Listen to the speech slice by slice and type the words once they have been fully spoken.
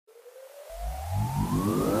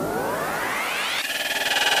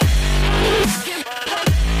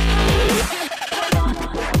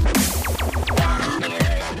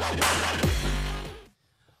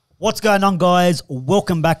What's going on, guys?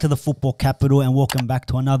 Welcome back to the Football Capital and welcome back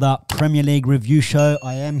to another Premier League review show.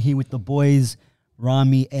 I am here with the boys,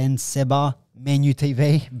 Rami and Seba. Menu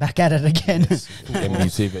TV, back at it again. Yes, Menu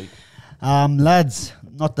TV. Lads,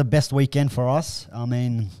 not the best weekend for us. I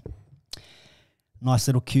mean, nice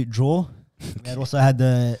little cute draw. We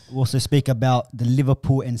also speak about the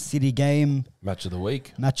Liverpool and City game. Match of the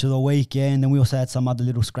week. Match of the week, yeah. And then we also had some other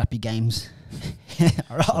little scrappy games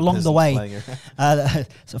along the way.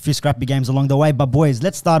 So a few scrappy games along the way. But boys,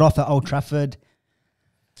 let's start off at Old Trafford.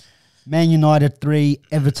 Man United 3,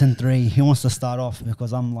 Everton 3. Who wants to start off?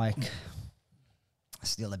 Because I'm like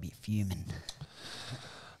still a bit fuming.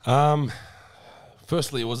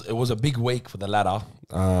 Firstly, it was a big week for the ladder.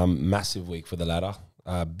 Massive week for the ladder.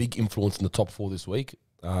 Big influence in the top four this week,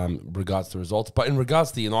 regards to results. But in regards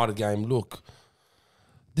to the United game, look,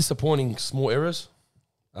 disappointing small errors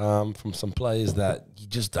from some players that you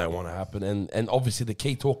just don't want to happen. And obviously the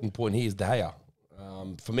key talking point here is De Gea.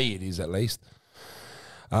 For me, it is at least.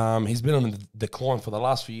 He's been on the decline for the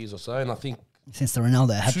last few years or so, and I think since the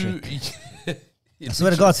Ronaldo hat-trick. I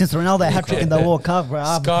swear to God, since the Ronaldo hat-trick in the World Cup, bro.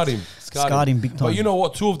 Scarred him big time. But you know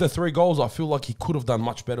what? 2 of the 3 goals I feel like he could have done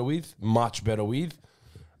much better with.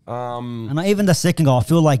 And even the second goal, I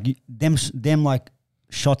feel like them like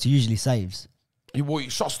shots usually saves.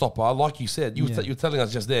 Shot stopper, like you said, you were telling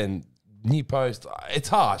us just then, near post, it's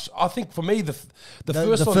harsh. I think for me, the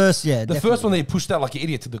first one that he pushed out like an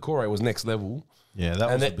idiot to the core was next level. Yeah,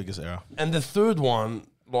 that was the biggest error. And the third one,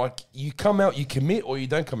 like you come out, you commit, or you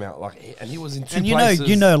don't come out. Like, and he was in two and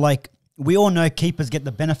places. Like we all know keepers get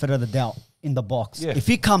the benefit of the doubt in the box. Yeah. If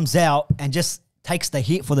he comes out and just takes the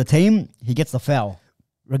hit for the team, he gets the foul,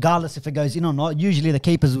 regardless if it goes in or not. Usually the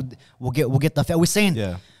keepers will get the foul. We've seen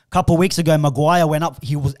a couple of weeks ago, Maguire went up.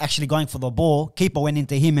 He was actually going for the ball. Keeper went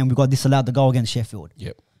into him, and we got disallowed the goal against Sheffield.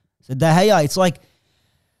 Yep. So De Gea, it's like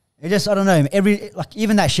it just I don't know.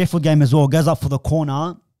 Even that Sheffield game as well goes up for the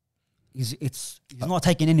corner. He's not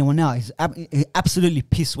taking anyone out. He's absolutely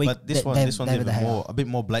pissed weak. But this one's even a bit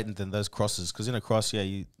more blatant than those crosses. Because in a cross,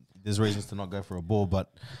 there's reasons to not go for a ball,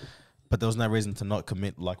 but there was no reason to not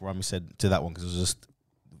commit, like Rami said, to that one. Because it was just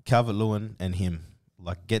Calvert-Lewin and him,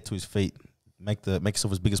 like get to his feet, make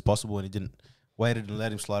himself as big as possible, and he didn't. Waited and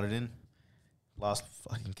let him slide it in. Last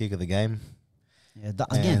fucking kick of the game. Yeah,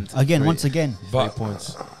 once again. 3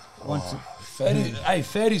 points.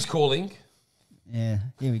 Ferdy's calling. Yeah,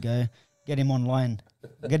 here we go. Get him online.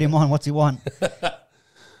 Get him on. What's he want?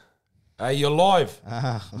 Hey, you're live.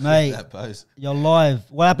 Mate, you're live.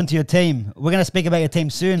 What happened to your team? We're going to speak about your team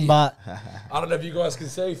soon, but... I don't know if you guys can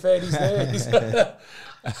see Ferdy's there.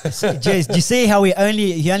 Jeez, do you see how he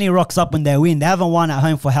only rocks up when they win? They haven't won at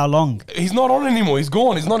home for how long? He's not on anymore. He's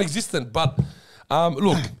gone. He's non-existent. But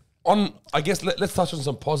look, I guess let's touch on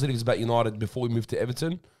some positives about United before we move to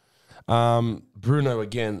Everton. Bruno,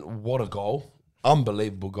 again, what a goal.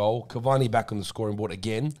 Unbelievable goal. Cavani back on the scoring board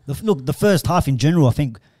again. The first half in general, I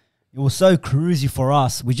think it was so cruisy for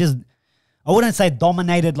us. We just, I wouldn't say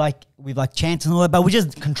dominated with chances and all that, but we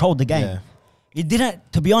just controlled the game. Yeah.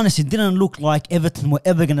 To be honest, it didn't look like Everton were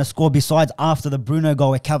ever going to score besides after the Bruno goal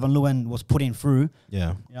where Calvert-Lewin was put in through.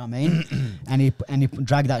 Yeah. You know what I mean? and he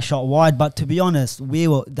dragged that shot wide. But to be honest, we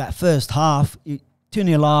were, that first half,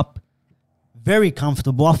 2-0 up, very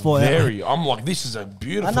comfortable. I thought I'm like, this is a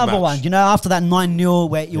beautiful another match. one. After that 9-0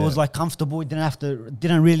 where it was like comfortable,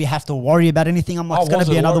 didn't really have to worry about anything. I'm like, it's going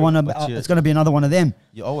to be another one. It's going to be another one of them.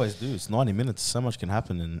 You always do. It's 90 minutes. So much can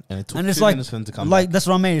happen, and it took 2 minutes for them to come back. That's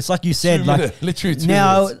what I mean. It's like you said, literally 2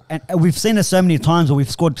 now, minutes. And we've seen it so many times where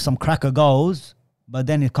we've scored some cracker goals, but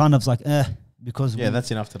then it kind of like because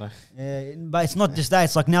that's enough today. But it's not just that.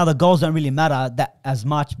 It's like now the goals don't really matter that as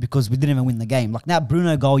much because we didn't even win the game. Like that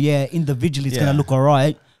Bruno goal, individually it's going to look all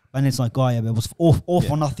right. And it's like, but it was all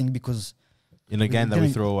for nothing because... In a game that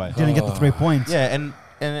we threw away. Didn't get the 3 points. Yeah,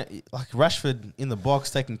 and like Rashford in the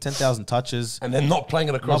box taking 10,000 touches. And then not playing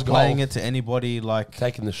it across goal. Not playing it to anybody. Like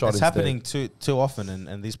taking the shot It's instead. happening too often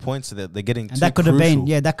and these points that they're getting and that could have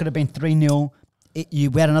been 3-0.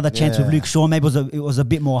 We had another chance with Luke Shaw. Maybe it was a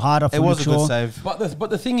bit more harder for Luke Shaw. It was a good save. But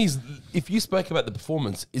the thing is, if you spoke about the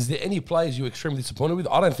performance, is there any players you're extremely disappointed with?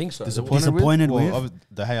 I don't think so. Disappointed with? Well,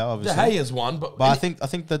 De Gea, obviously. De Gea's one. But I think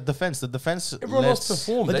the defense... Everyone else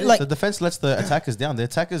performed. The defense lets the attackers down. The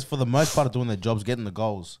attackers, for the most part, are doing their jobs, getting the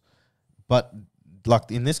goals. But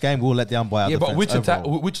like in this game, we were let down by our defense.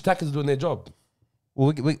 But which attackers are doing their job?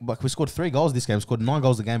 Well, we scored 3 goals this game. We scored 9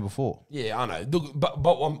 goals the game before. Yeah, I know. Look, but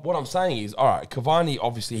what I'm saying is, all right, Cavani,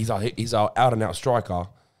 obviously, he's our out-and-out striker.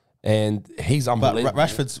 And he's But unbelievable.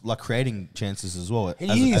 Rashford's like creating chances as well.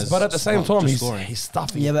 He is, but at the same time, scoring. he's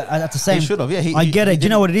stuffing. Yeah, but at the same, He should have. Yeah, I get it. Do you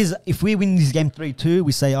know what it is? If we win this game 3-2,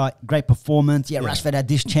 we say, "All right, great performance." Yeah, Rashford had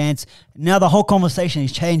this chance. Now the whole conversation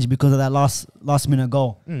is changed because of that last minute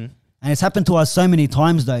goal, and it's happened to us so many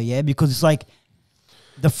times though. Yeah, because it's like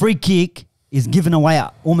the free kick is given away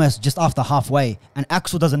almost just after halfway, and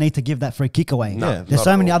Axel doesn't need to give that free kick away. No, There's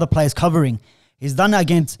so many other players covering. He's done it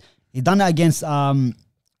against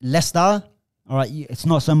Leicester. All right, it's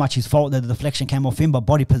not so much his fault that the deflection came off him, but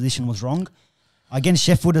body position was wrong. Against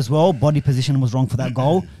Sheffield as well, body position was wrong for that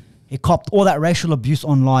goal. He copped all that racial abuse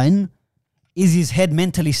online. Is his head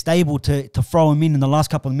mentally stable to throw him in the last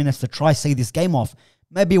couple of minutes to try see this game off?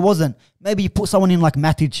 Maybe it wasn't. Maybe you put someone in like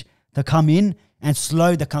Matic to come in and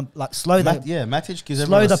slow the Matic gives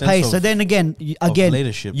slow the a sense pace. of, So then again,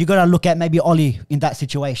 leadership. you got to look at maybe Ollie in that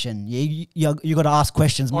situation. You got to ask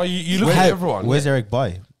questions. Oh, you look at everyone. Where's Eric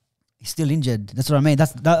Bailly? He's still injured. That's what I mean.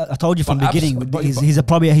 I told you from the But beginning. but-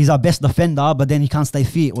 He's our best defender, but then he can't stay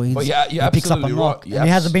fit. Or But he picks up a absolutely knock. right. And he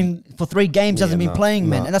hasn't been for 3 games. Hasn't been no, playing,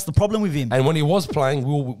 man. no. And that's the problem with him. And when he was playing,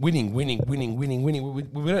 we were winning.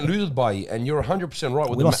 We don't lose it by. And you're 100% right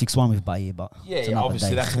with We the lost 6-1 with Bailly, but it's yeah, another obviously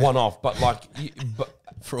day. that's one off. But like,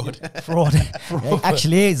 Fraud. fraud.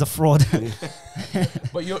 Actually, he's a fraud.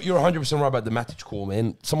 but you're 100% right about the Matic call,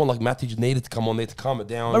 man. Someone like Matic needed to come on there to calm it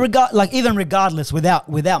down. But even regardless, without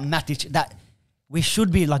Matic, that we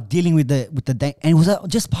should be like dealing with the day. And it was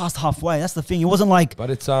just past halfway. That's the thing. It wasn't like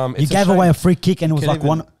But it's you gave away a free kick and it was like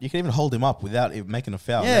one. You can even hold him up without it making a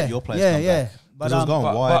foul. Yeah, Let your players come back. But But it was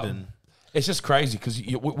going wide but- and It's just crazy because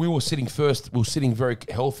we were sitting first. We were sitting very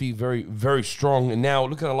healthy, very, very strong. And now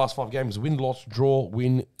look at our last 5 games: win, loss, draw,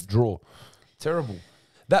 win, draw. Terrible.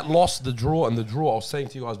 That loss, the draw, and the draw. I was saying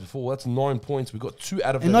to you guys before, that's 9 points. We got 2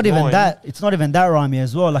 out of And the not even 9. that. It's not even that, Rami,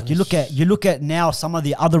 as well. Like you look at now some of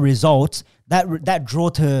the other results. That draw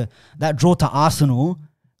to Arsenal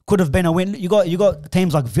could have been a win. You got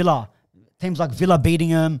teams like Villa beating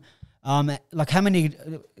them. Like how many?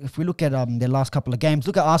 If we look at their last couple of games,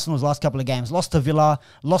 look at Arsenal's last couple of games. Lost to Villa,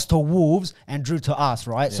 lost to Wolves, and drew to us.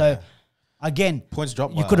 Right. So again, points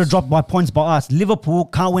dropped. You could have dropped by points by us. Liverpool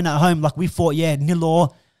can't win at home. Like we thought,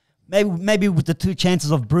 0-0. Maybe with the 2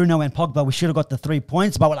 chances of Bruno and Pogba, we should have got the 3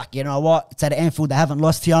 points. But we're like, you know what? It's at Anfield. They haven't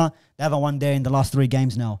lost here. They haven't won there in the last 3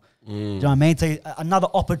 games now. Do you know what I mean? So another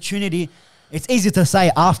opportunity. It's easy to say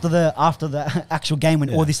after the actual game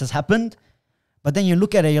when all this has happened. But then you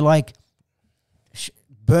look at it, you're like,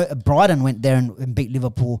 Brighton went there and beat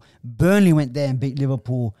Liverpool. Burnley went there and beat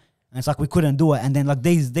Liverpool. And it's like we couldn't do it. And then like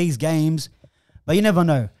these games, but you never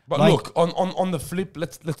know. But like, look, on the flip,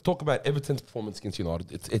 let's talk about Everton's performance against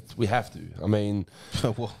United. It's we have to. I mean,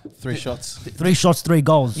 3 shots. 3 shots, 3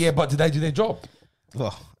 goals. yeah, but did they do their job?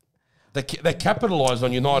 Well, They capitalised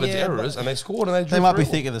on United's errors and they scored and they drew. they might be 3-1.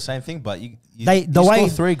 thinking the same thing, but you The way- score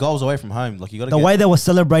 3 goals away from home. Like you got to The way they were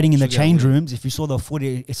celebrating in the Should get a change win. rooms, if you saw the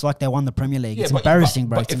footage, it's like they won the Premier League. It's but- embarrassing,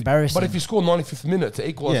 bro. but It's if- embarrassing. But if you score 95th minute to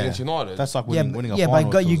equalise against United, That's like yeah, winning a yeah,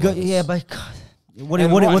 final. but it feels like. yeah, but what,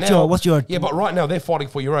 and what, right what's now- your yeah? But right now they're fighting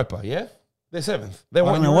for Europa. Yeah, they're 7th. They I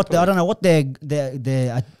want don't know Europa. what I don't know what their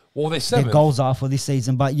Well, they're their 7th. goals are for this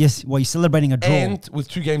season. But yes, well, you're celebrating a draw. And with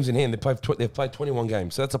 2 games in hand, they've played 21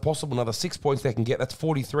 games. So that's a possible another 6 points they can get. That's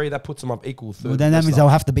 43. That puts them up equal third. Well, then that means they'll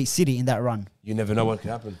have to beat City in that run. You never know what could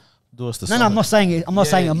happen. Do us the No, I'm not saying it. I'm not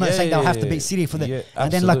saying they'll have to yeah. beat City for the. Yeah,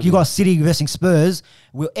 and then like you got City versus Spurs.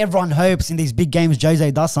 Well, everyone hopes in these big games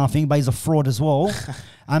Jose does something, but he's a fraud as well.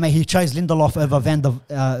 I mean, he chose Lindelof over Van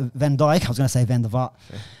Dijk. I was going to say Van der Vaart.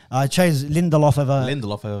 Chose Lindelof over.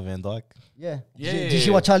 Lindelof over Van Dijk. Yeah. Yeah. Did you see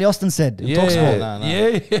what Charlie Austin said? Yeah, No.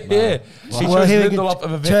 yeah. She Well, chose here we Lindelof go.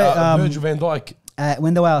 over Virgil Virgil van Dijk.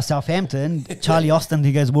 When they were at Southampton, Charlie Austin,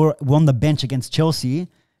 he goes, we're on the bench against Chelsea,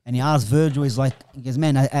 and he asked Virgil, he goes,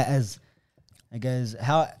 man, as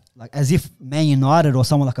if Man United or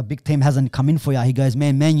someone like a big team hasn't come in for you. He goes,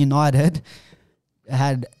 Man United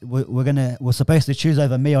we're supposed to choose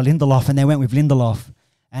over me or Lindelof, and they went with Lindelof.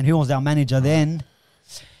 And who was our manager then?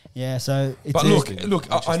 Yeah, so it's But look,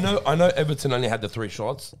 I know Everton only had the 3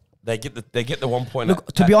 shots. They get the 1 point.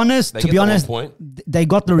 Look, to be honest, they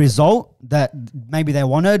got the result that maybe they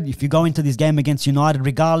wanted. If you go into this game against United,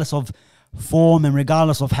 regardless of form and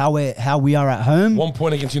regardless of how we are at home, 1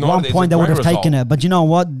 point against United. 1 point they would have taken it. But you know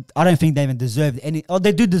what? I don't think they even deserved any. Oh,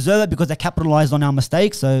 they do deserve it because they capitalized on our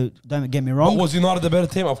mistakes. So don't get me wrong. But was United the better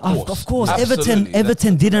team? Of course, Of course, Absolutely.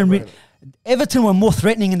 Everton didn't. Everton were more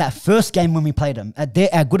threatening in that first game when we played them at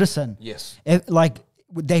Goodison. Yes.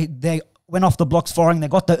 They went off the blocks firing. They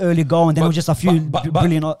got the early goal, and then it was just a few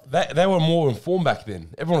brilliant. They were more informed back then.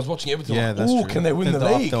 Everyone was watching Everton. Yeah, like, that's true. Can they win the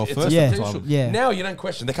league? It's It's Yeah. potential. Yeah. Now you don't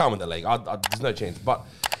question they can't win the league. There's no chance. But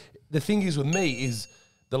the thing is with me is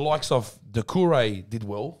the likes of Doucouré did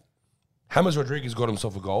well. James Rodriguez got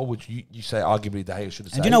himself a goal, which you say arguably De Gea should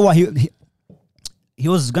have saved. And you know what? He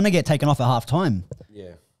was going to get taken off at half time.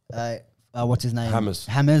 Yeah. What's his name? Hammers.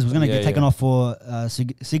 Hammers was going to get taken yeah. off for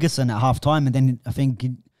Sigurdsson at half time, and then I think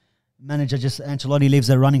manager Ancelotti leaves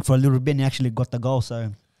it running for a little bit, and he actually got the goal.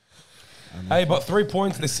 So, Hey, but 3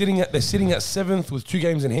 points. They're sitting at 7th with 2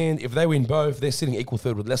 games in hand. If they win both, they're sitting equal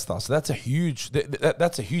third with Leicester. So that's a huge.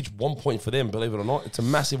 That's a huge 1 point for them. Believe it or not, it's a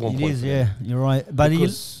massive 1 point. it is, for yeah, them. you're right. But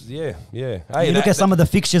Because, yeah. Hey, you look at some of the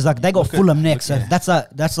fixtures, like they got Fulham next. So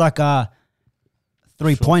that's like a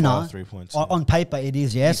 3-pointer. 3 points. On paper, it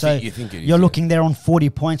is, yeah. You think it is, you're yeah. looking there on 40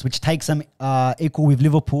 points, which takes them equal with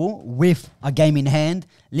Liverpool with a game in hand.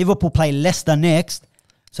 Liverpool play Leicester next,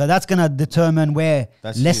 so that's going to determine where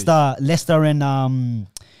That's Leicester and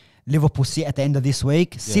Liverpool sit at the end of this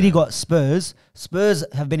week. City got Spurs. Spurs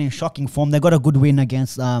have been in shocking form. They got a good win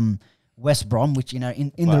against West Brom, which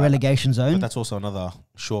in the relegation zone. But that's also another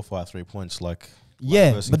surefire 3 points.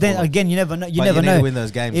 Yeah, versing but then Fulham. again, you never know. You But never need know to win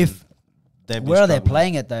those games. if They've been where are they struggling.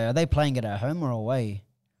 playing it though? Are they playing it at home or away?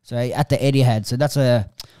 So at the Etihad. So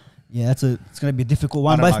it's going to be a difficult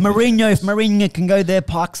one. I But don't if Mourinho can go there,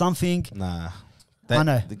 park something. Nah. I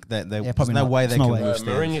know. There's probably no not. way There's they no can way.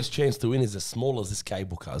 withstand. Mourinho's chance to win is as small as this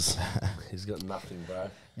cable, cuz. He's got nothing, bro.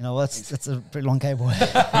 You know, that's a pretty long cable.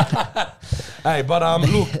 Hey, but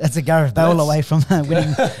look, That's a Gareth Bale away from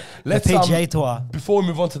winning the PGA Tour. before we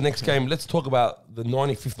move on to the next game, let's talk about the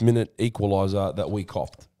 95th minute equaliser that we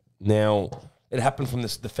copped. Now, it happened from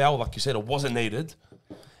the foul, like you said, it wasn't needed.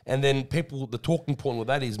 And then the talking point with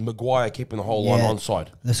that is Maguire keeping the whole line onside.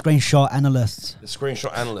 The screenshot analysts. The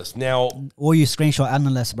screenshot analyst. Now, All you screenshot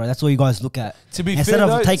analysts, bro. That's all you guys look at. To be Instead fair, of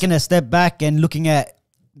though, taking a step back and looking at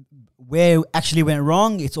where it actually went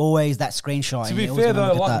wrong, it's always that screenshot. to and be you always fair wanna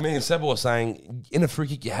though, look at like that. me and Seba were saying, in a free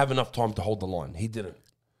kick, you have enough time to hold the line. He didn't.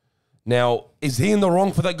 Now, is he in the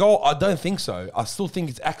wrong for that goal? I don't think so. I still think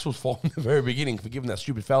it's Axel's fault in the very beginning for giving that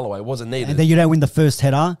stupid foul away. It wasn't needed. And then you don't win the first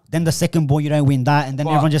header. Then the second ball, you don't win that. And then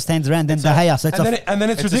But everyone just stands around. Then De Gea. So and then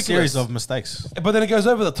it's It's ridiculous. a series of mistakes. But then it goes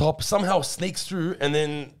over the top, somehow sneaks through, and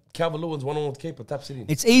then Calvert-Lewin's one-on-one with the keeper, taps it in.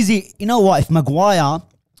 it's easy. You know what? If Maguire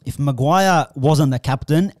wasn't the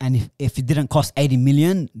captain and if it didn't cost 80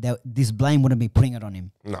 million, this blame wouldn't be putting it on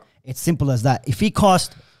him. No. It's simple as that. If he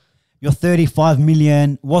cost your 35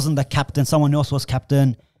 million, wasn't the captain, someone else was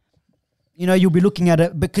captain, you know, you'll be looking at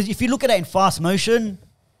it. Because if you look at it in fast motion,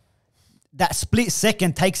 that split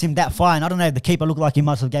second takes him that far. And I don't know, the keeper looked like he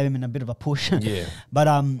must have gave him in a bit of a push. Yeah. But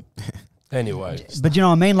Anyway. but you know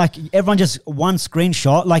what I mean? Like everyone just one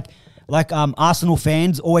screenshot. Like Arsenal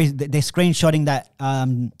fans always they're screenshotting that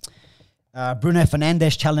Bruno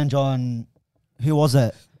Fernandes challenge on who was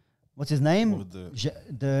it? What's his name? No.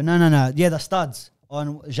 Yeah, the studs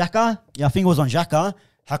on Xhaka. Yeah, I think it was on Xhaka.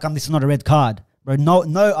 How come this is not a red card? Bro,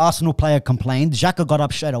 no Arsenal player complained. Xhaka got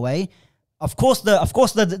up straight away. Of course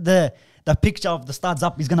the picture of the studs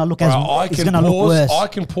up is gonna look look worse. I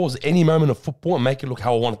can pause any moment of football and make it look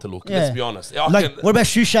how I want it to look. Let's be honest. What about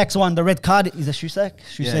Soucek's one? The red card is a Soucek.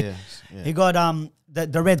 Yeah. He got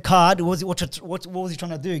the red card. What was he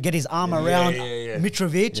trying to do? Get his arm around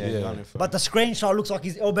Mitrovic. But the screenshot looks like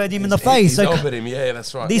he's elbowed him in the face. He's elbowed him. Yeah,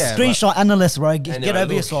 that's right. These screenshot analysts, bro, get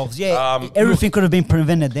over yourselves. Yeah, everything could have been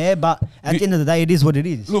prevented there, but at the end of the day, it is what it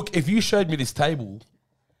is. Look, if you showed me this table,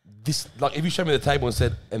 if you showed me the table and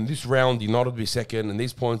said, and this round United would be second, and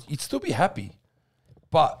these points, you'd still be happy.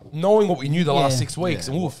 But knowing what we knew the last 6 weeks,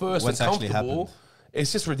 and we were first and comfortable,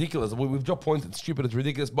 it's just ridiculous. We've dropped points. It's stupid. It's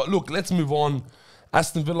ridiculous. But look, let's move on.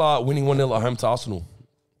 Aston Villa winning 1-0 at home to Arsenal.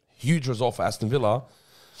 Huge result for Aston Villa.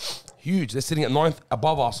 Huge. They're sitting at 9th,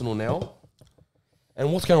 above Arsenal now.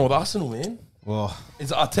 And what's going on with Arsenal, man? Well,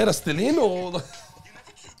 Is Arteta still in, or?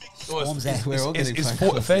 Is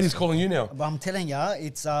Fadi's calling you now? But I'm telling you,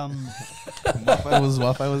 it's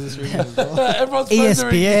Wi-Fi was this weekend as well. Everyone's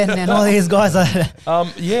ESPN and all these guys are.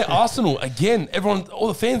 Arsenal again. Everyone, all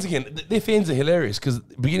the fans again. Their fans are hilarious because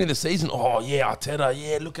beginning of the season,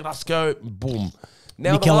 Arteta, look at us go, boom.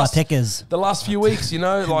 Now Mikel Arteta's. The last few weeks,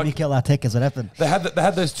 like Mikel Arteta's what happened. they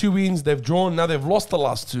had those 2 wins. They've drawn. Now they've lost the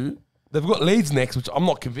last 2. They've got Leeds next, which I'm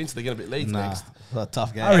not convinced they're going to beat Leeds next. It's a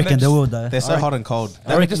tough game. I reckon they will though. They're so hot and cold.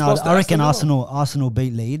 I reckon just lost to Aston Villa. Arsenal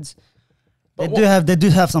beat Leeds. They But do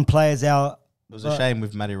have some players out. It was a shame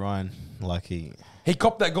with Matty Ryan. Like he He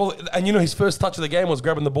copped that goal, and his first touch of the game was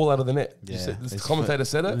grabbing the ball out of the net. Yeah. The commentator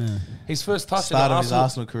said it. Yeah. His first touch start of his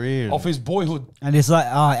Arsenal career, of his boyhood. And it's like,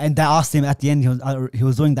 and they asked him at the end. He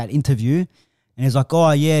was doing that interview, and he's like,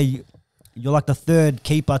 "Oh yeah, you're like the third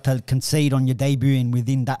keeper to concede on your debut, and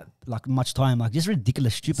within that like much time, like just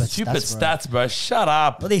ridiculous, stupid stats, bro. Shut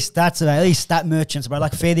up. All these stats, all these stat merchants, bro.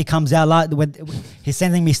 Like Ferdy comes out like he's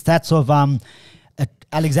sending me stats of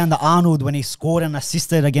Alexander Arnold when he scored and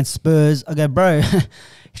assisted against Spurs. I go, bro, he's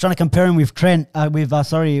trying to compare him with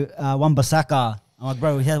Wan-Bissaka. I'm like,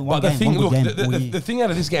 bro, he had one game. The thing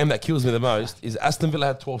out of this game that kills me the most is Aston Villa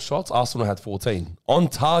had 12 shots, Arsenal had 14. On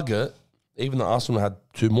target, even though Arsenal had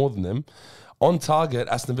 2 more than them, on target,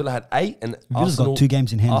 Aston Villa had 8 and Villa's got 2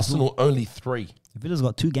 games in hand. Arsenal only 3. Villa's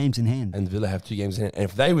got 2 games in hand. And Villa have 2 games in hand. And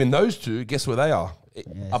if they win those 2, guess where they are? Yes.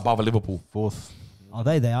 Above a Liverpool. 4th. Are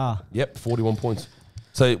they? They are. Yep, 41 points.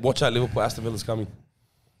 So watch out, Liverpool, Aston Villa's coming.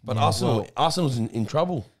 But Arsenal's in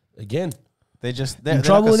trouble again. They're in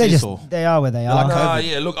trouble. Like they are where they are. Like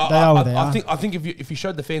yeah, look, I think if you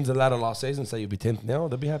showed the fans the ladder last season, say you'd be 10th now,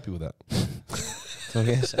 they'd be happy with that.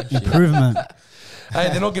 Improvement. Hey,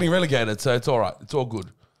 they're not getting relegated, so it's all right. It's all good.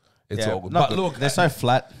 It's all good. But look, they're so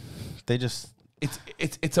flat. They just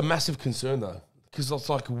it's a massive concern though, because it's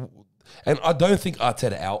like, and I don't think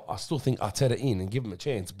Arteta out. I still think Arteta in and give him a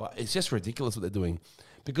chance. But it's just ridiculous what they're doing,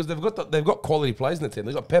 because they've got quality players in the team.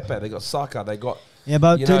 They've got Pepe, they got Saka, they got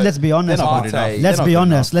But let's be honest.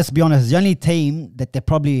 Let's be honest. The only team that they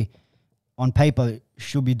probably on paper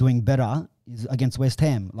should be doing better is against West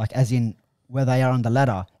Ham, like as in where they are on the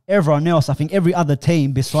ladder. Everyone else, I think every other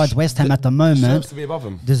team besides West Ham at the moment deserves to be above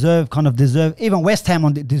them. Deserve. Even West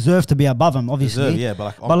Ham deserve to be above them, obviously.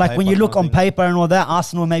 But when you look on paper and all that,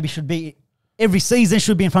 Arsenal maybe should be every season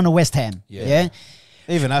should be in front of West Ham. Yeah.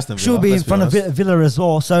 Even Aston Villa should be in front of Villa as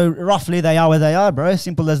well. So roughly they are where they are, bro.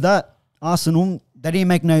 Simple as that. Arsenal, they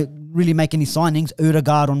didn't really make any signings.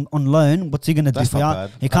 Odegaard on loan. What's he gonna do for you?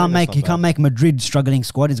 He can't make Madrid struggling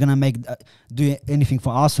squad. He's gonna do anything for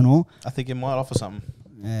Arsenal. I think he might offer something.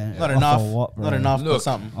 Yeah, not enough. Not enough. Look, but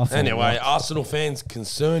something. Anyway, Arsenal fans,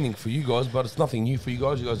 concerning for you guys, but it's nothing new for you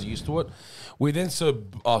guys. You guys are used to it. We then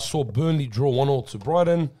saw Burnley draw 1-1 to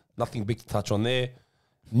Brighton. Nothing big to touch on there.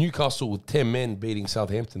 Newcastle with 10 men beating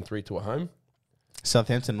Southampton 3-2 at home.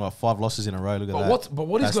 Southampton, 5 losses in a row. Look at that. But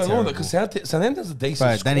what is going on? Because Southampton's a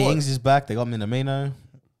decent squad. Danny Ings is back. They got Minamino.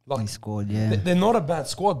 He scored, yeah. They're not a bad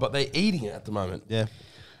squad, but they're eating it at the moment. Yeah.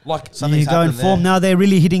 Like you're going form now. They're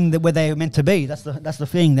really hitting where they're meant to be. That's the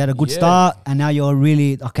thing. They had a good start, and now you're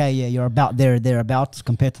really you're about thereabouts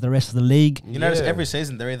compared to the rest of the league. You notice every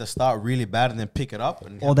season they either start really bad and then pick it up,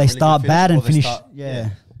 or they start bad and finish.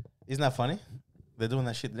 Isn't that funny? They're doing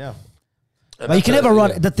that shit now. But you can never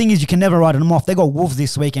write. The thing is, you can never write them off. They got Wolves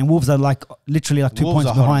this week, and Wolves are literally 2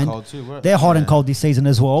 points behind. They're hot and cold this season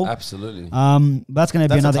as well. Absolutely. That's going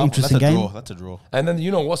to be another interesting game. That's a draw. And then you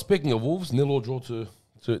know what? Speaking of Wolves, 0-0 draw to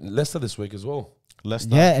Leicester this week as well.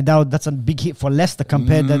 Leicester. Yeah, that's a big hit for Leicester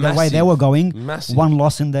compared to the way they were going. Massive. 1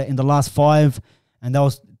 loss in the last 5, and that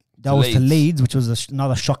was to Leeds, which was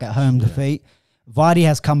another shock at home defeat. Vardy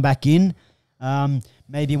has come back in.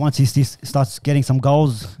 Maybe once he starts getting some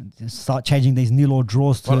goals, start changing these 0-0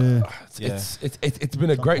 draws to. It's been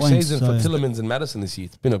a great season for Tielemans and Maddison this year.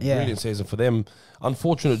 It's been a brilliant season for them.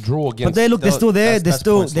 Unfortunate draw against. But they're still there.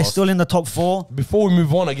 They're still in the top 4. Before we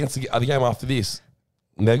move on against the game after this,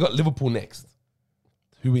 they've got Liverpool next.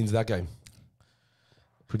 Who wins that game?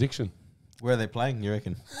 Prediction. Where are they playing, you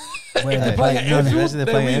reckon? They're playing at Anfield. They're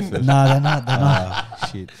playing Anfield. No, they're not.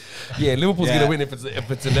 Shit. Yeah, Liverpool's going to win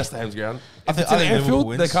if it's in Leicester Ham's ground. If it's in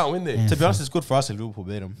Anfield, they can't win there. Yeah. To be honest, it's good for us if Liverpool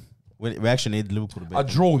beat them. We actually need Liverpool to beat them. A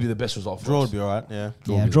draw would be the best result for us. Draw would be all right, yeah.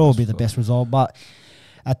 Draw would be the best result, but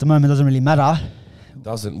at the moment it doesn't really matter.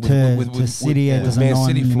 Doesn't. To City, it doesn't Man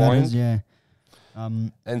City flying. Matters, yeah.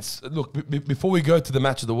 And look, before we go to the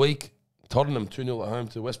match of the week, Tottenham 2-0 at home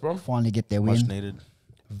to West Brom. Finally get their win. Much needed.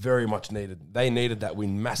 Very much needed. They needed that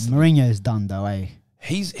win massively. Mourinho's done though, eh?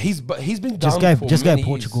 He's been just done. Just go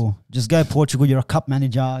Portugal. Years. Just go Portugal. You're a cup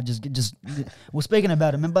manager. Just. We're speaking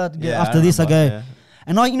about it. Remember after this, I go,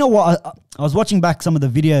 and you know what? I was watching back some of the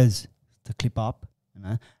videos to clip up,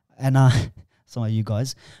 and some of you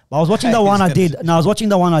guys. But I was watching the one I did. No, I was watching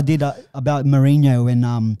the one I did about Mourinho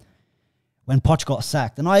when Poch got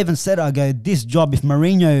sacked, and I even said, I go, this job if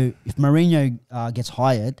Mourinho gets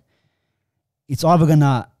hired, it's either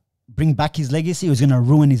gonna bring back his legacy or it's gonna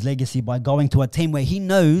ruin his legacy by going to a team where he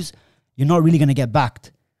knows you're not really gonna get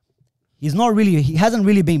backed. He hasn't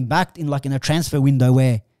really been backed in a transfer window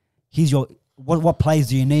where he's your what players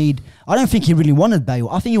do you need? I don't think he really wanted Bale.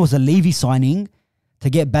 I think it was a Levy signing to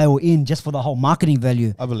get Bale in just for the whole marketing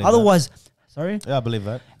value. I believe Otherwise, Sorry? Yeah, I believe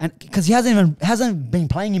that. And because he hasn't been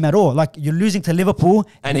playing him at all. Like, you're losing to Liverpool.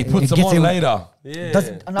 And he puts him on later. Yeah.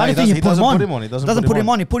 I don't think he put him on. He doesn't put him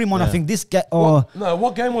on. He put him on, I think, this guy.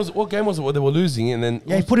 What game was it where they were losing? And then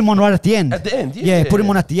he put him on right at the end. At the end, yeah. He put him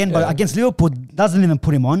on at the end. But against Liverpool, doesn't even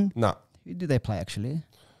put him on. No. Who do they play, actually?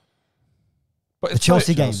 But the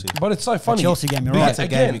Chelsea game. But it's so funny. The Chelsea game, you're right.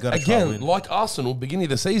 Again, like Arsenal, beginning of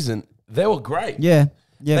the season, they were great. Yeah,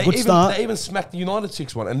 good start. They even smacked United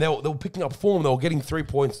 6-1, and they were picking up form. They were getting 3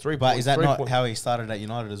 points, 3 But points. is that not how he started at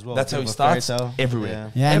United as well? That's how he starts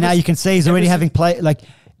everywhere. Yeah, and now you can see he's already having play like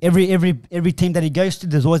every team that he goes to.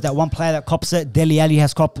 There's always that one player that cops it. Dele Alli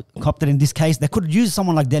has copped it in this case. They could use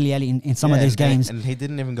someone like Dele Alli in some of these games, and he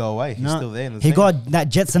didn't even go away. He's still there. He got that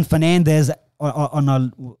Jetson Fernandez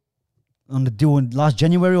on the deal last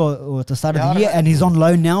January or at the start of the year, and he's on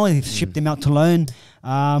loan now. They've shipped him out to loan.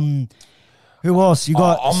 Who else? You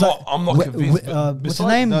got? I'm not convinced. What's his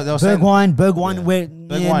name? Bergwijn.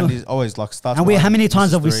 Bergwijn is always like starts. And how many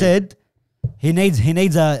times have we said he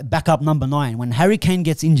needs a backup number 9? When Harry Kane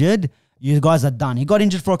gets injured, you guys are done. He got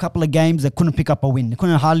injured for a couple of games. They couldn't pick up a win. They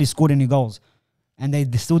couldn't hardly score any goals. And they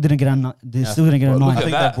still didn't get a 9. I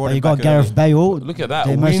think they brought you got Gareth Bale. Look at that.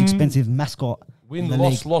 The most expensive mascot. Win,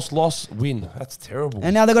 loss, win. That's terrible.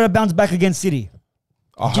 And now they've got to bounce back against City.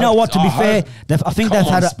 Do you know what? To be fair, I think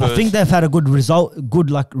they've had a good result,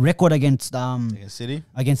 good record against City.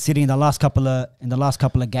 Against City in the last couple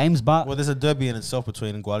of games. But there's a derby in itself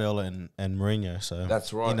between Guardiola and Mourinho. So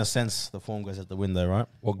that's right. In a sense, the form goes out the window, right?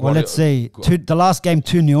 Well, let's see. The last game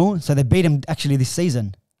 2-0. So they beat him actually this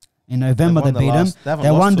season. In November they beat him.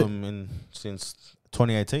 They won to him since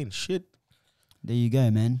 2018. Shit. There you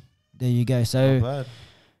go, man. There you go. So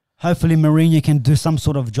hopefully Mourinho can do some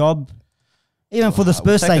sort of job, even for the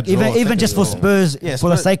Spurs' sake, even just for Spurs, for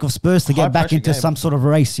the sake of Spurs to get back into some sort of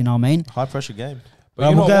race. You know what I mean? High pressure game.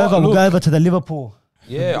 But we'll go over to the Liverpool.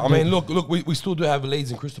 Yeah, I mean, look, we still do have Leeds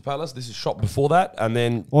and Crystal Palace. This is shot before that, and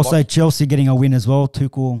then also Chelsea getting a win as well.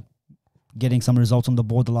 Tuchel getting some results on the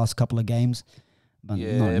board the last couple of games. But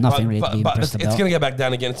nothing really to be impressed about. It's going to get back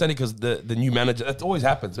down again. It's only because the new manager, it always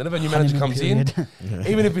happens. Whenever a new manager comes in,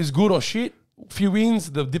 even if it's good or shit, a few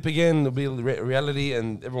wins, they'll dip again, there'll be reality,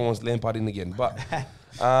 and everyone's Lampard in again. But,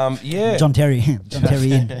 John Terry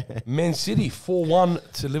in. Man City,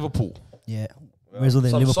 4-1 to Liverpool. Yeah. Where's all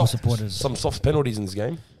the Liverpool supporters? Some soft penalties in this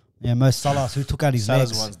game. Yeah, Mo Salah, who took out his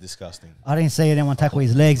legs. Salah's one's disgusting. I didn't see anyone tackle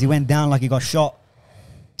his legs. He went down like he got shot.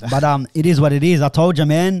 But it is what it is. I told you,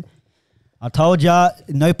 man. I told you,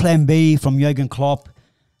 no plan B from Jurgen Klopp.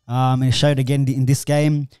 And it showed again in this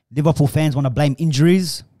game. Liverpool fans want to blame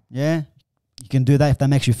injuries. Yeah, you can do that if that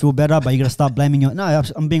makes you feel better, but you're going to start blaming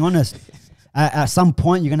I'm being honest. At some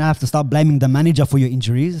point, you're going to have to start blaming the manager for your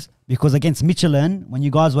injuries, because against Michelin, when you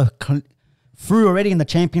guys were through already in the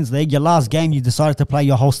Champions League, your last game, you decided to play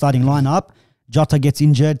your whole starting lineup. Jota gets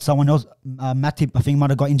injured. Someone else, Matip, I think, might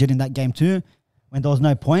have got injured in that game too, when there was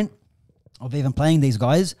no point of even playing these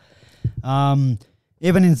guys.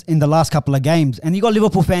 Even in the last couple of games, and you got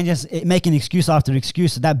Liverpool fans just making excuse after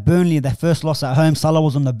excuse. That Burnley, their first loss at home, Salah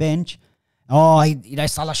was on the bench.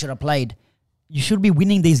 Salah should have played. You should be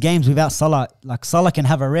winning these games without Salah. Like, Salah can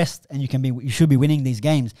have a rest, and you should be winning these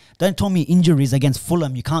games. Don't tell me injuries against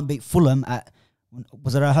Fulham. You can't beat Fulham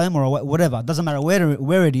was it at home or whatever? It doesn't matter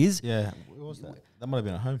where it is. Yeah, where was that? That might have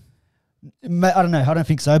been at home. I don't know. I don't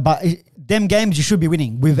think so. But them games you should be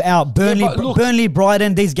winning without Burnley,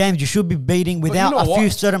 Brighton. These games you should be beating without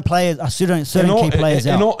few certain players, certain key players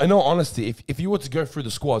out. In all honesty, if you were to go through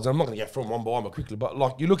the squads, I'm not going to get through them one by one, but quickly. But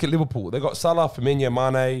like, you look at Liverpool, they got Salah, Firmino,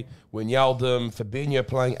 Mane, Wijnaldum, Fabinho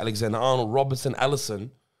playing, Alexander-Arnold, Robertson,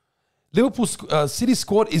 Alisson. Liverpool City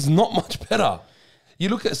squad is not much better. You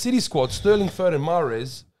look at City squad: Sterling, Foden,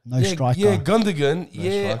 Mahrez. No striker. Yeah,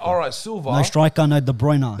 Gundogan. All right, Silva. No striker, no De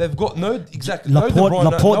Bruyne. They've got Laporte, no De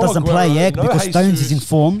Bruyne, Laporte doesn't play, because Stones is in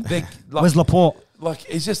form. Where's Laporte? Like,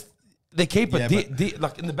 it's just, they keep like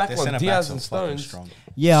in the back line, Diaz and Stones.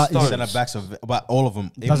 Yeah, centre backs but all of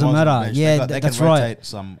them. Doesn't matter. Yeah, that's right.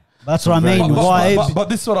 That's what I mean. But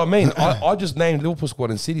this is what I mean. I just named Liverpool squad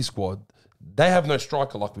and City squad. They have no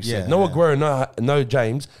striker, like we said. No Aguero, no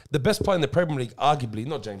James. The best player in the Premier League, arguably,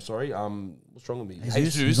 not James, sorry. What's wrong with me?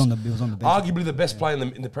 Jesus. He was on the bench. Arguably the best player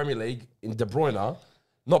in the Premier League, in De Bruyne,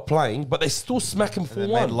 not playing, but they still smack him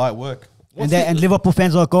 4-1. Made light work. And Liverpool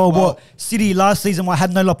fans are like, City last season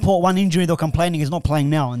had no Laporte, one injury, they're complaining he's not playing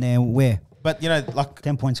now, and they're where? But,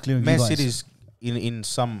 10 points clear of Man City's in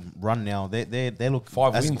some run now. They look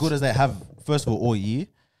 5 as wins. Good as they have, first of all year.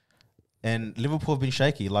 And Liverpool have been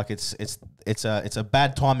shaky. Like, it's a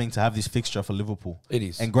bad timing to have this fixture for Liverpool. It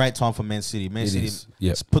is. And great time for Man City. Man City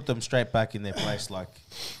put them straight back in their place. Like,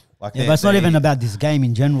 Like Yeah, but it's not even about this game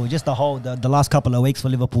in general. Just the last couple of weeks for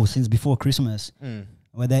Liverpool since before Christmas,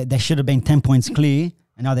 where they should have been 10 points clear,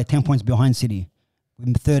 and now they're 10 points behind City,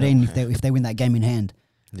 with 13 if they win that game in hand.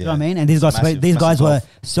 You know what I mean? And these guys were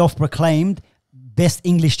self-proclaimed best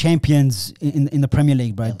English champions in the Premier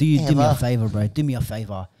League, bro. Do me a favor, bro? Do me a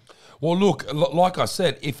favor. Well, look, like I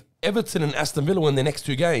said, if Everton and Aston Villa win their next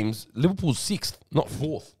 2 games, Liverpool's 6th, not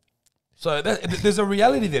 4th. So there's a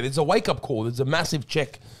reality there. There's a wake-up call. There's a massive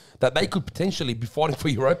check that they could potentially be fighting for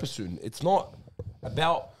Europa soon. It's not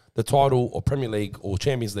about the title or Premier League or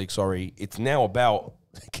Champions League, sorry. It's now about,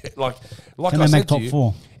 like Can I they said make to top you,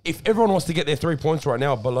 4? if everyone wants to get their 3 points right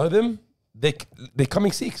now below them, they're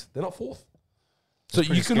coming 6th. They're not 4th. So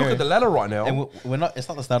you can look at the ladder right now. And we're not. It's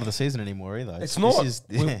not the start of the season anymore either. It's not.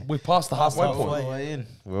 We're past the halfway point. We're all the way in.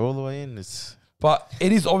 We're all the way in. But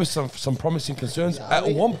it is obviously some promising concerns. At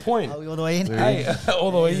one point, Are we all the way in? hey,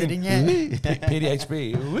 all the way in.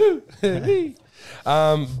 PDHB. Woo.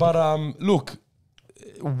 Look,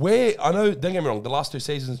 I know, don't get me wrong, the last 2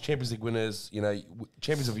 seasons, Champions League winners,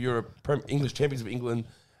 champions of Europe, English champions of England.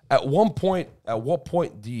 At what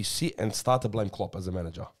point do you sit and start to blame Klopp as a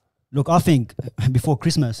manager? Look, I think before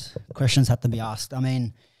Christmas, questions had to be asked. I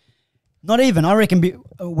mean, not even. I reckon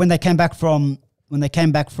when they came back from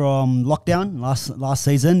lockdown last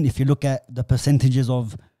season, if you look at the percentages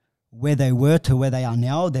of where they were to where they are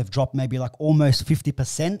now, they've dropped maybe like almost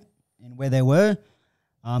 50% in where they were.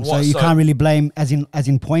 So you can't really blame as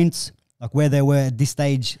in points, like where they were at this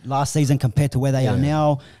stage last season compared to where they are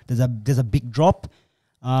now. There's a big drop.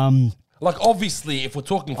 Like, obviously, if we're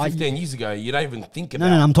talking 15 years ago, you don't even think about...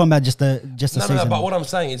 No, I'm talking about just the season. No, but what I'm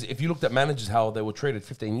saying is, if you looked at managers, how they were treated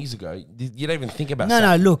 15 years ago, you don't even think about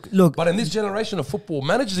look. But in this generation of football,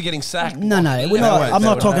 managers are getting sacked. I'm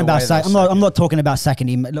not talking about sacking. I'm not talking about sacking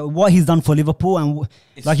him. Look, what he's done for Liverpool, and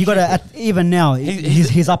you got to... Even now,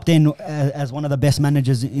 he's up there as one of the best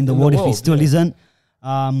managers in the world, if he still isn't.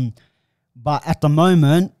 But at the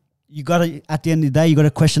moment... at the end of the day, you got to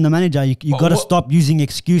question the manager. You got to stop using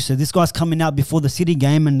excuses. This guy's coming out before the City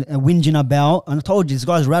game and whinging about. And I told you, this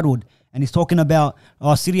guy's rattled. And he's talking about,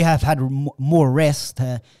 City have had more rest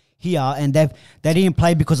here, and they didn't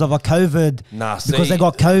play because of a COVID. Because they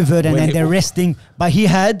got COVID, and then they're resting. But he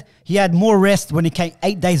had more rest when he came.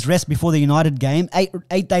 8 days rest before the United game.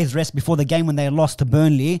 8 days rest before the game when they lost to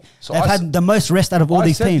Burnley. So they've had the most rest out of all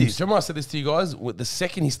these teams. Remember I said this to you guys? The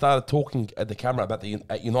second he started talking at the camera about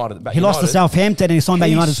United. He lost to Southampton and he's talking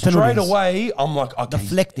about United's penalties. Straight away, I'm like, okay,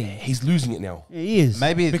 deflecting. He's losing it now. He is.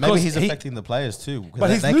 Maybe he's affecting the players too.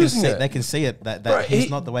 But he's losing it. They can see it that he's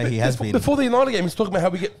not the way he has been. Before the United game, he's talking about how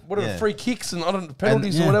we get free kicks and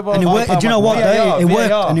penalties or whatever. And it worked. Do you know what?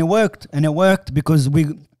 It worked because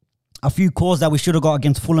a few calls that we should have got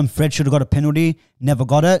against Fulham. Fred should have got a penalty. Never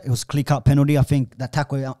got it. It was clear-cut penalty. I think that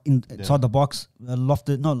tackle inside the box,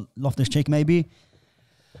 Loftus Cheek maybe.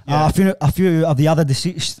 A few of the other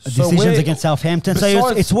decisions against Southampton. So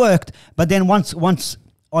it's worked. But then once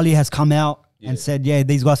Ollie has come out and said,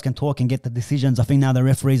 these guys can talk and get the decisions, I think now the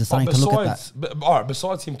referees are starting to look at that.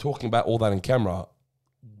 Besides him talking about all that in camera,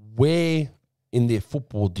 where in their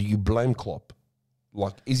football do you blame Klopp?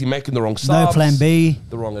 Like, is he making the wrong subs? No plan B.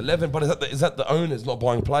 The wrong 11? But is that the owners not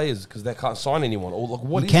buying players because they can't sign anyone? Or like,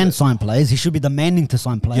 what he can sign players. He should be demanding to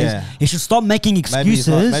sign players. Yeah. He should stop making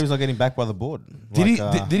excuses. Maybe he's not getting backed by the board. Did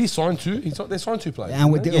he sign 2? They signed 2 players.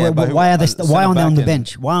 And why are they on the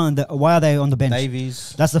bench? Why are they on the bench?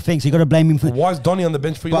 Davies. That's the thing. So you got to blame him for. Why is Donny on the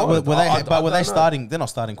bench for you? But were they starting? They're not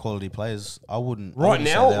starting quality players. I wouldn't. Right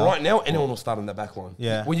now, anyone will start on that back line.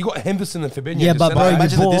 Yeah. When you got Henderson and Fabinho. Yeah, but bro,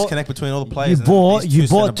 imagine the disconnect between all the players. You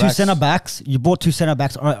bought 2 centre backs. You bought 2 centre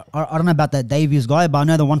backs. I don't know about that Davies guy, but I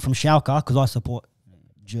know the one from Schalke because I support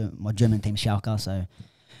my German team Schalke. So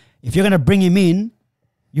if you're going to bring him in,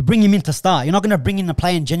 you bring him in to start. You're not going to bring in a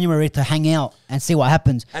player in January to hang out and see what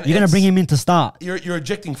happens. You're going to bring him in to start. You're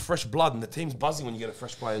ejecting fresh blood, and the team's buzzing when you get a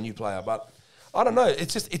fresh player, a new player. But I don't know.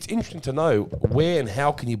 It's interesting to know where and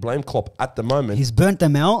how can you blame Klopp at the moment. He's burnt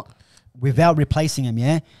them out without replacing him.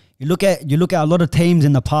 Yeah, you look at a lot of teams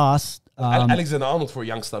in the past. Alexander-Arnold for a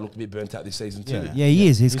youngster looked a bit burnt out this season too. Yeah, he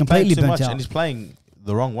is. He's completely burnt out. And he's playing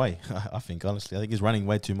the wrong way, I think, honestly. I think he's running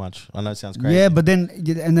way too much. I know it sounds crazy. Yeah, but then,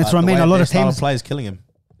 and that's what I mean, a lot of teams... players killing him.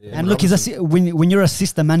 Yeah, and look, when you're a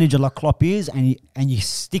system manager like Klopp is, and you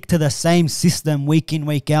stick to the same system week in,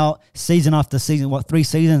 week out, season after season, 3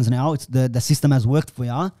 seasons now, it's the system has worked for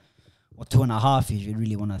you. Or 2.5 if you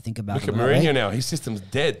really want to think about it. Look at Mourinho now; his system's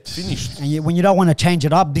dead, finished. And when you don't want to change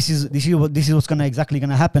it up, this is what's exactly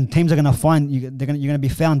going to happen. Teams are going to find you're going to be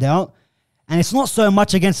found out, and it's not so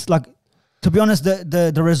much against to be honest,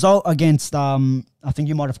 the result against I think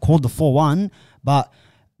you might have called the 4-1, but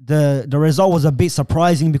the result was a bit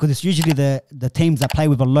surprising because it's usually the teams that play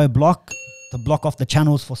with a low block to block off the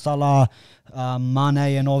channels for Salah,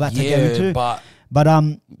 Mane, and all that to get into.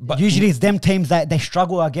 But usually it's them teams that they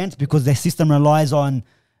struggle against because their system relies on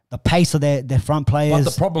the pace of their front players.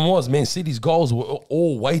 But the problem was, Man City's goals were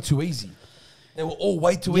all way too easy. They were all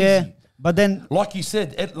way too easy. But then, like you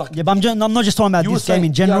said, but I'm not just talking about this game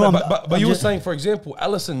in general. But you were saying, for example,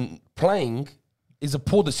 Alisson playing is a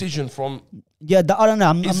poor decision from. Yeah, I don't know.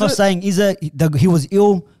 I'm not saying he was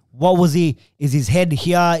ill. What was he? Is his head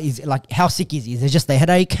here? Is like how sick is he? Is it just a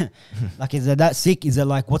headache? Like is it that sick? Is it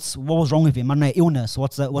like what was wrong with him? I don't know, illness.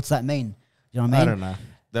 What's that mean? You know what I mean? I don't know.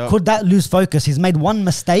 Could that lose focus? He's made one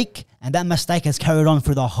mistake, and that mistake has carried on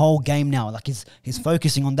through the whole game now. Like he's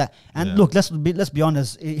focusing on that. And look, let's be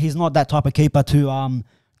honest. He's not that type of keeper to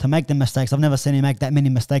make the mistakes. I've never seen him make that many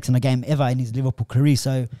mistakes in a game ever in his Liverpool career.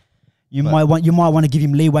 So you might want to give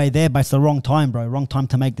him leeway there, but it's the wrong time, bro. Wrong time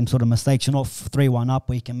to make them sort of mistakes. You're not 3-1 up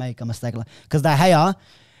where you can make a mistake because De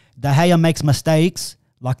Gea makes mistakes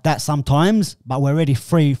like that sometimes, but we're already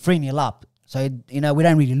 3-0 up. So we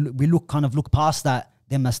don't really look past that.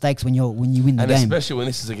 Their mistakes when you win the game, and especially when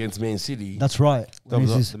this is against Man City. That's right. They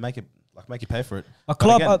make you pay for it. A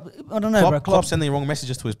Klopp, I don't know, bro. Klopp sending wrong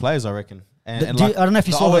messages to his players, I reckon. And I don't know if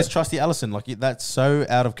you saw always trusty Alisson. Like that's so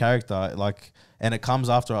out of character. Like, and it comes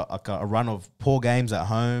after a run of poor games at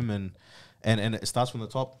home, and it starts from the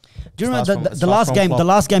top. Do you remember the last game? The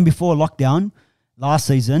last game before lockdown, last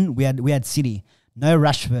season, we had City, no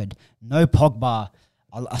Rashford, no Pogba,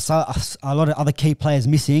 a lot of other key players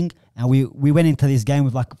missing. And we went into this game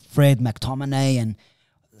with like Fred, McTominay, and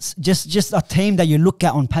just a team that you look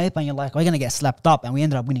at on paper and you're like, we're going to get slapped up. And we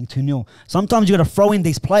ended up winning 2-0. Sometimes you got to throw in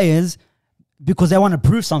these players because they want to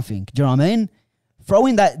prove something. Do you know what I mean? Throw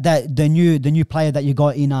in the new player that you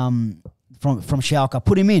got in from Schalke.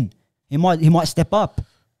 Put him in. He might step up.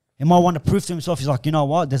 He might want to prove to himself. He's like, you know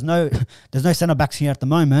what? There's no centre backs here at the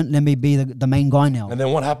moment. Let me be the main guy now. And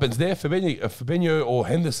then what happens there? Fabinho or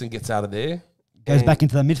Henderson gets out of there. Goes back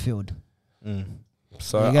into the midfield.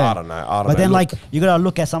 So I don't know. But then, like, you got to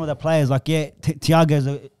look at some of the players. Like, Thiago's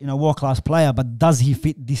a world-class player, but does he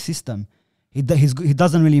fit this system? He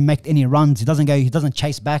doesn't really make any runs. He doesn't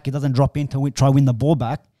chase back. He doesn't drop in to try win the ball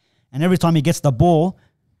back. And every time he gets the ball,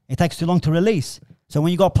 it takes too long to release. So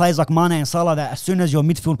when you got players like Mane and Salah that as soon as your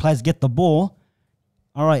midfield players get the ball,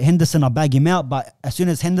 all right, Henderson, I'll bag him out. But as soon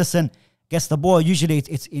as Henderson gets the ball, usually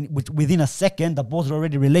within a second, the ball's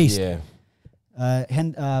already released. Yeah.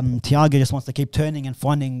 Thiago just wants to keep turning and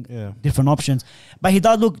finding different options. But he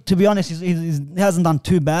does look, to be honest, he hasn't done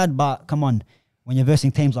too bad. But come on, when you're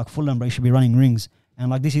versing teams like Fulham, bro, you should be running rings. And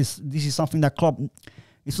like this is something that Klopp,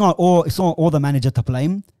 it's not all the manager to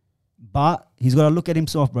blame, but he's got to look at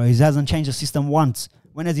himself, bro. He hasn't changed the system once.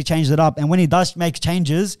 When has he changed it up? And when he does make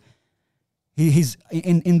changes, he's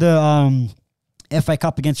in the FA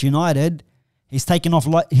Cup against United. He's taken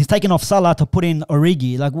off Salah to put in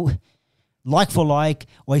Origi, like for like,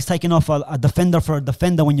 or he's taking off a defender for a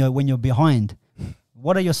defender when you're behind.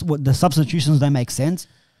 What are the substitutions? Don't make sense.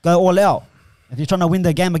 Go all out. If you're trying to win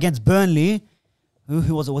the game against Burnley,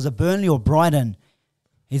 who was it? Was it Burnley or Brighton?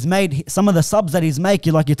 He's made some of the subs that he's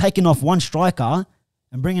making. You're taking off one striker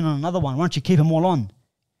and bringing on another one. Why don't you keep them all on?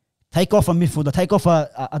 Take off a midfielder. Take off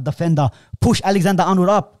a defender. Push Alexander-Arnold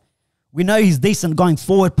up. We know he's decent going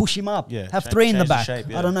forward. Push him up. Yeah, have three in the back. Shape,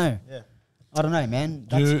 I don't know. Yeah. I don't know, man.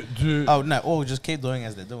 Or just keep doing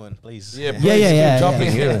as they're doing, please. Yeah.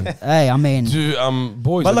 Hey, I mean,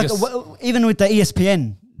 boys. But even with the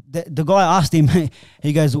ESPN, the guy asked him.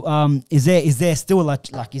 He goes, "Is there still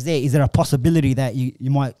is there a possibility that you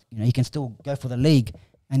might you can still go for the league?"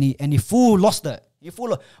 And he full lost it.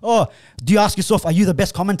 Do you ask yourself, are you the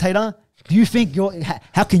best commentator? Do you think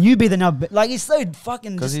how can you be the now? He's so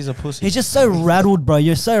fucking. Because he's a pussy. He's just so rattled, bro.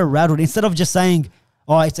 You're so rattled. Instead of just saying,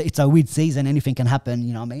 oh, it's a weird season. Anything can happen.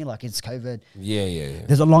 You know what I mean? It's COVID. Yeah.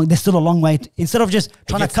 There's still a long way. Instead of just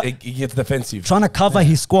trying he gets defensive. Trying to cover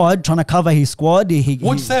his squad. What'd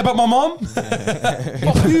you say about my mom?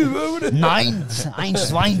 Fuck you. Nine.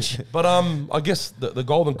 But I guess the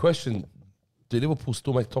golden question: do Liverpool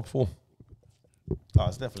still make top 4? Oh,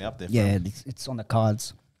 it's definitely up there. Yeah, it's on the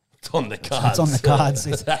cards. It's on the cards.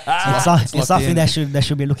 It's something they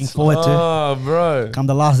should be looking forward to. Oh, bro! Come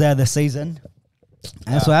the last day of the season.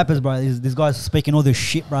 And that's what happens, bro. These guys are speaking all this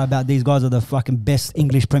shit, bro, about these guys are the fucking best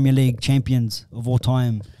English Premier League champions of all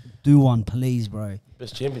time. Do one, please, bro.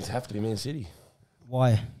 Best champions have to be Man City.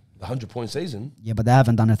 Why? The 100-point season. Yeah, but they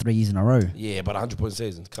haven't done it 3 years in a row. Yeah, but 100-point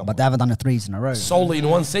season. But they haven't done it 3 years in a row. Solely in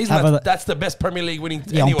one season. That's the best Premier League winning.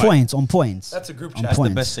 Yeah, anyway. on points. That's a group chat. That's the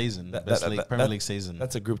best season. Premier League season.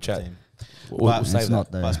 That's a group chat. We'll save it's that.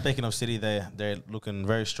 not there. But speaking of City, they're looking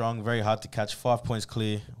very strong, very hard to catch. 5 points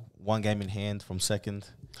clear, 1 game in hand from second.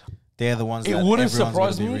 They're the ones It that wouldn't everyone's gonna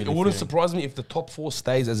surprise be me. really It wouldn't fearing. surprise me if the top 4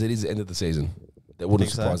 stays as it is at the end of the season. That wouldn't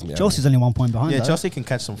Think so? surprise me. Chelsea's only 1 point behind. Yeah, though. Chelsea can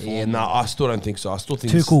catch some form. Yeah, no, I still don't think so. I still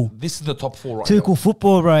think Tuchel. this is the top 4 right Tuchel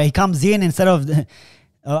football, bro. He comes in instead of.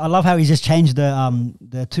 I love how he just changed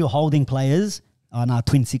the 2 holding players. Oh no,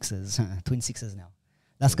 twin sixes. Twin sixes now.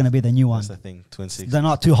 That's gonna be the new one. That's the thing. Twin six. They're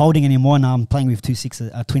not 2 holding anymore. Now I'm playing with 2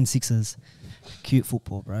 sixes, twin sixes. Cute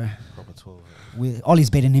football, bro. Proper 12. Ollie's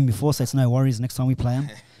beaten him before, so it's no worries. Next time we play him,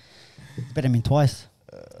 beat him in twice.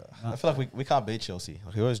 I feel like we can't beat Chelsea.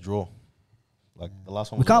 Like, we always draw. Like the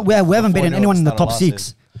last one. We was can't. like We haven't 4-0 beaten at anyone in the start of top last 6.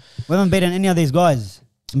 season. We haven't beaten any of these guys.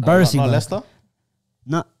 It's embarrassing. Not bro. Leicester.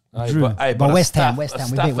 No, Hey, Drew. but But a West Ham. stat- West a Ham.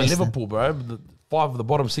 We stat beat for West Ham. Liverpool, bro. The 5 of the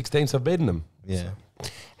bottom 6 teams have beaten them. Yeah.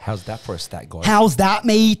 How's that for a stat, guys? How's that,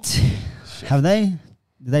 mate? Have they? Did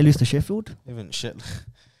they lose to Sheffield? Even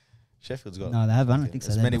Sheffield's got No, they haven't. I don't think so.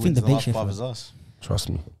 as They- many I think wins they in the beat last 5 Sheffield. as us. Trust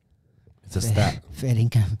me, it's a stat. Fair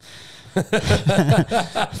income.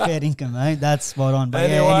 Fair income, mate. That's spot on. But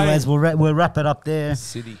Anyway. yeah, anyways, we'll wrap it up there.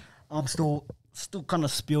 City. I'm still kind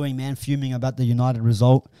of spewing, man, fuming about the United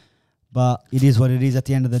result. But it is what it is at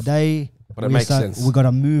the end of the day. But it makes sense. We've got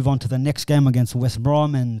to move on to the next game against West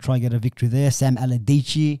Brom and try and get a victory there. Sam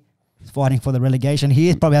Allardyce is fighting for the relegation.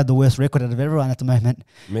 He probably had the worst record out of everyone at the moment.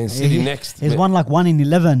 Man City He- next. He's won like 1 in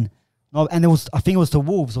 11. No, and I think it was to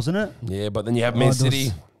Wolves, wasn't it? Yeah, but then you have Man there City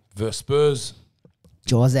was- versus Spurs.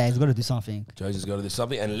 Jose, he's got to do something. Jose's got to do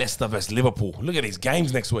something. And Leicester versus Liverpool. Look at these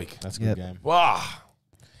games next week. That's a Yep. good game. Wow.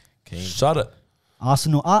 Keen. Shut it.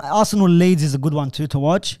 Arsenal Leeds is a good one too to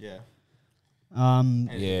watch. Yeah. Um,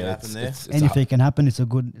 Anything Yeah, can happen there. anything can happen. It's a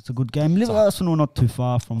good game. Liverpool, Arsenal not too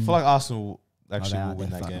far from. I feel like Arsenal actually they are, will win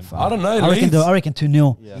they're that fucking game. far. I don't know. I reckon. Leeds, I reckon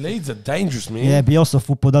 2-0. Yeah. Leeds are dangerous, man. Yeah, Bielsa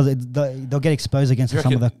football does it. They'll get exposed against You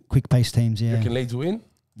some of the reckon- quick pace teams. You Yeah. reckon Leeds win?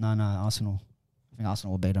 No, Arsenal. I think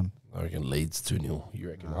Arsenal will beat them. I reckon Leeds 2-0. You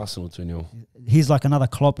reckon Arsenal 2-0? He's like another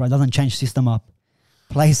Klopp, bro. Doesn't change system up.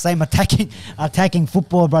 Play same attacking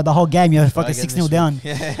football, bro. The whole game, you're fucking again 6-0 this down. week.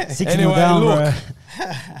 Yeah. 6-0 Anyway, down, look.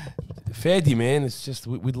 bro. Ferdy, man, it's just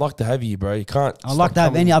we'd like to have you, bro. You can't. I'd like to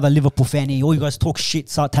have any other Liverpool fan here. All you guys talk shit,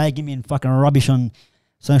 start tagging me and fucking rubbish on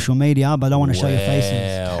social media, but I don't want to show your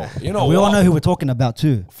faces. You know We what? all know who we're talking about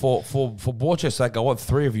too. For Borch's sake, I want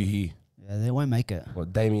 3 of you here. Yeah, they won't make it.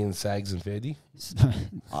 What, Damien, Sags, and Ferdy?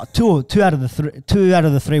 Two out of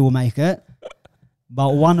the three will make it,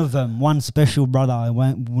 but one of them, one special brother,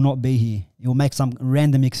 will not be here. He'll make some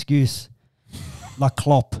random excuse, like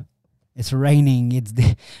Klopp. It's raining.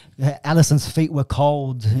 Alisson's feet were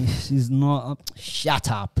cold. He's not.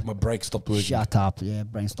 Shut up. My brake stopped working. Shut up. Yeah,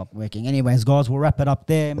 brain stopped working. Anyways, guys, we'll wrap it up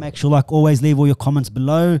there. Make sure, like always, leave all your comments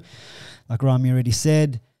below. Like Rami already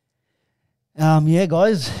said. Yeah,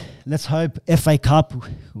 guys, let's hope FA Cup,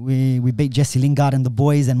 we beat Jesse Lingard and the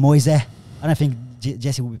boys and Moise. I don't think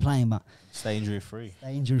Jesse will be playing, but Stay injury free,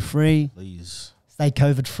 stay injury free, please. stay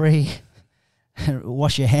COVID free,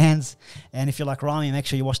 wash your hands. And if you're like Rami, make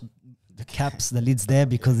sure you wash the caps, the lids there,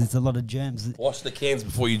 because there's a lot of germs. Wash the cans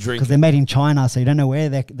before you drink. Because they're made in China, so you don't know where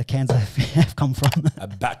the cans have come from. A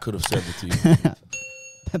bat could have served it to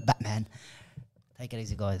you. Batman. Take it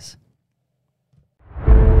easy, guys.